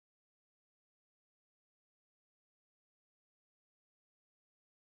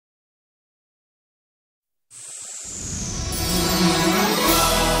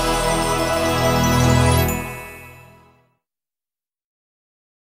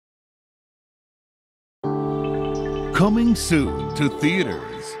Coming soon to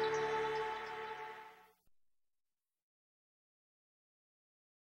theaters.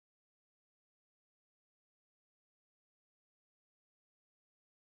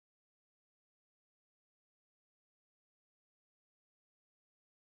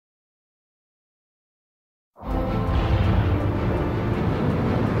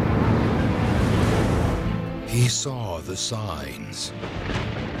 He saw the signs.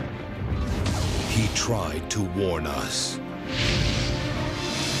 He tried to warn us.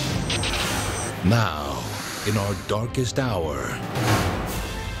 Now, in our darkest hour,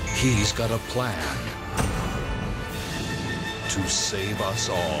 he's got a plan to save us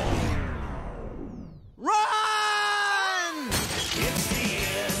all. Run! It's the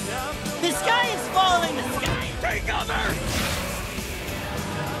end of the sky is falling! The sky! Take cover!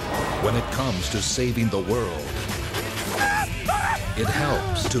 When it comes to saving the world, it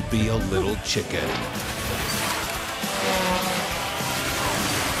helps to be a little chicken.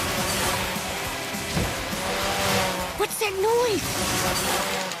 What's that noise?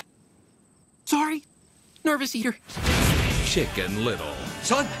 Sorry, nervous eater. Chicken Little.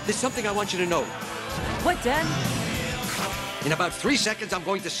 Son, there's something I want you to know. What, Dad? In about 3 seconds, I'm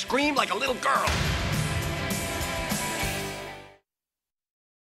going to scream like a little girl.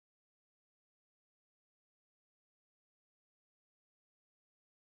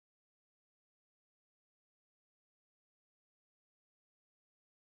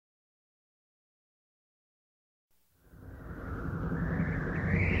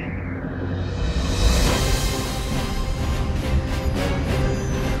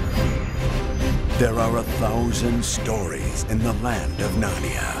 There are 1,000 stories in the land of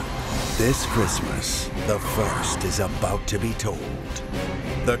Narnia. This Christmas, the first is about to be told.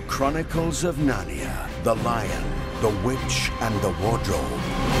 The Chronicles of Narnia, The Lion, the Witch, and the Wardrobe.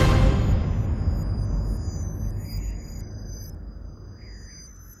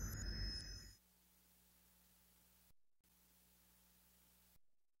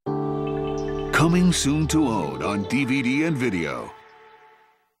 Coming soon to own on DVD and video.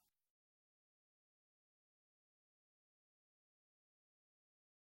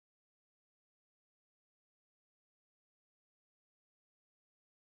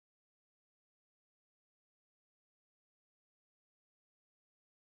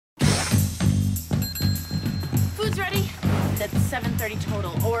 Food's ready. That's 730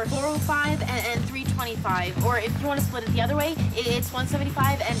 total, or 405 and 325. Or if you want to split it the other way, it's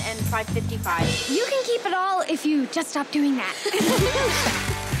 175 and 555. You can keep it all if you just stop doing that.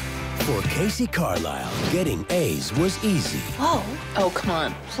 For Casey Carlisle, getting A's was easy. Whoa. Oh, come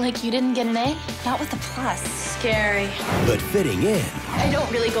on. Like you didn't get an A? Not with a plus. Scary. But fitting in I don't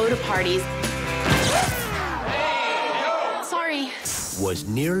really go to parties. Sorry. was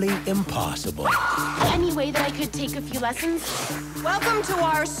nearly impossible. Any way that I could take a few lessons? Welcome to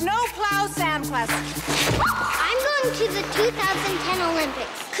our snowplow sand class. I'm going to the 2010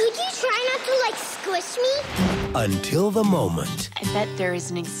 Olympics. Could you try not to, like, squish me? Until the moment, I bet there is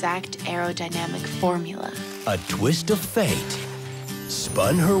an exact aerodynamic formula. a twist of fate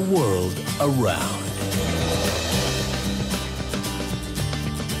spun her world around.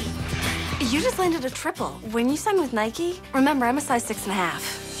 You just landed a triple. When you signed with Nike, remember, I'm a size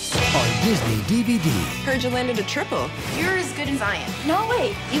 6.5. On Disney DVD. Heard you landed a triple. You're as good as I am. No,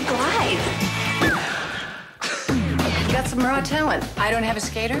 wait, you glide. You got some raw talent. I don't have a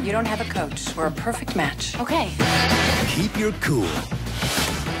skater, you don't have a coach. We're a perfect match. Okay. Keep your cool.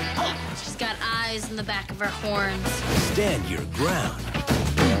 She's got eyes in the back of her horns. Stand your ground.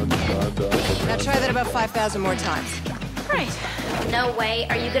 Now try that about 5,000 more times. Great. No way.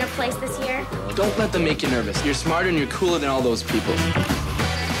 Are you gonna place this year? Don't let them make you nervous. You're smarter and you're cooler than all those people.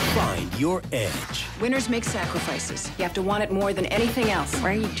 Find your edge. Winners make sacrifices. You have to want it more than anything else.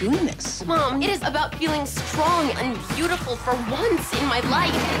 Why are you doing this? Mom, it is about feeling strong and beautiful for once in my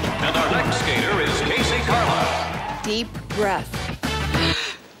life. And our next skater is Casey Carlisle. Deep breath.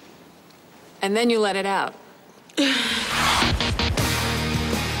 And then you let it out.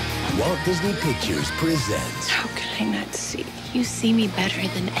 Walt Disney Pictures presents How could I not see? You see me better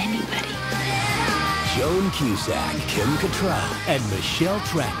than anybody. Joan Cusack, Kim Cattrall, and Michelle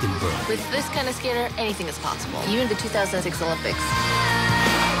Trachtenberg. With this kind of skater, anything is possible. Even the 2006 Olympics.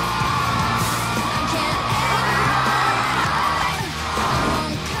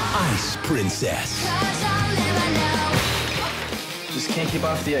 Ice Princess. Just can't keep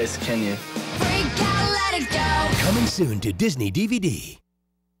off the ice, can you? Coming soon to Disney DVD.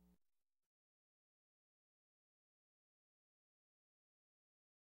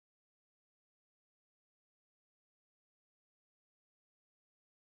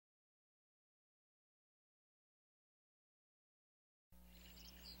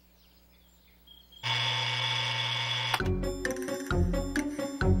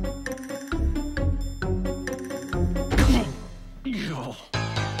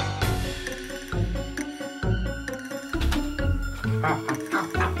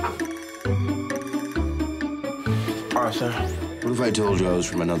 Arthur, what if I told you I was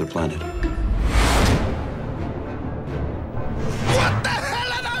from another planet? What the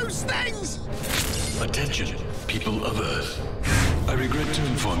hell are those things? Attention, people of Earth. I regret to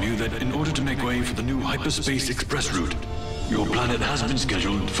inform you that in order to make way for the new hyperspace express route, your planet has been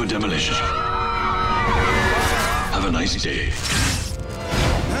scheduled for demolition. Have a nice day.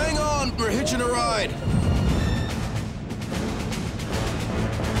 Hang on, we're hitching a ride.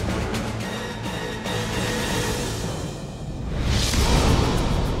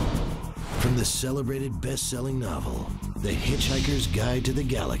 From the celebrated best-selling novel, The Hitchhiker's Guide to the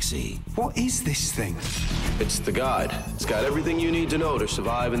Galaxy. What is this thing? It's the guide. It's got everything you need to know to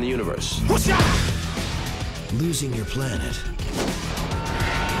survive in the universe. What's that? Losing your planet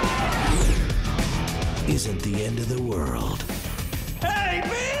isn't the end of the world. Hey,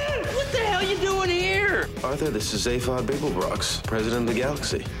 man! What the hell you doing here? Arthur, this is Zaphod Bigglebrox, president of the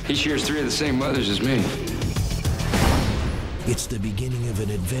galaxy. He shares 3 of the same mothers as me. It's the beginning of an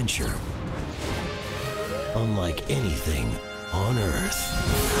adventure unlike anything on Earth.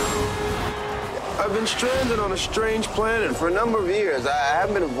 I've been stranded on a strange planet for a number of years. I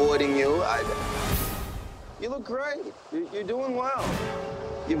haven't been avoiding you. You look great. You're doing well.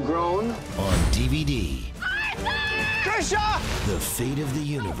 You've grown. On DVD. Krisha! The fate of the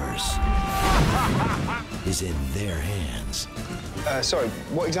universe is in their hands. Sorry,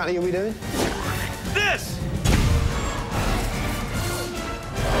 what exactly are we doing? This!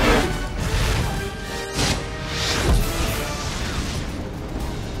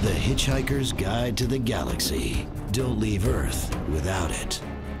 The Hitchhiker's Guide to the Galaxy. Don't leave Earth without it.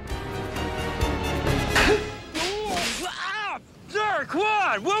 Dirk,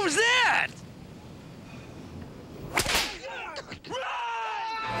 what? What was that?